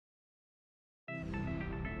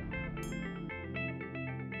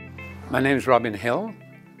My name is Robin Hill.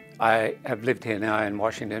 I have lived here now in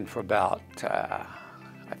Washington for about, I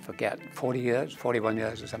forget, 40 years, 41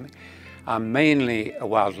 years or something. I'm mainly a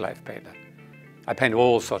wildlife painter. I paint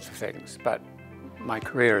all sorts of things, but my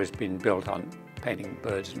career has been built on painting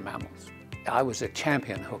birds and mammals. I was a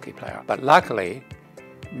champion hockey player, but luckily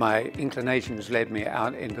my inclinations led me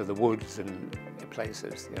out into the woods and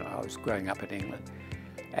places. You know, I was growing up in England.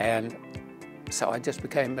 And so I just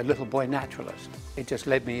became a little boy naturalist. It just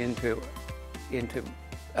led me into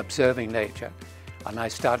observing nature. And I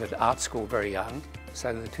started art school very young.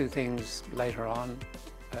 So the two things later on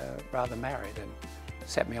rather married and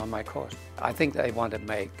set me on my course. I think they want to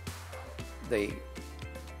make the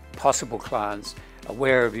possible clients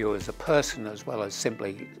aware of you as a person as well as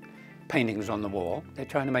simply paintings on the wall. They're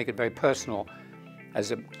trying to make it very personal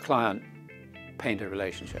as a client-painter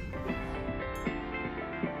relationship.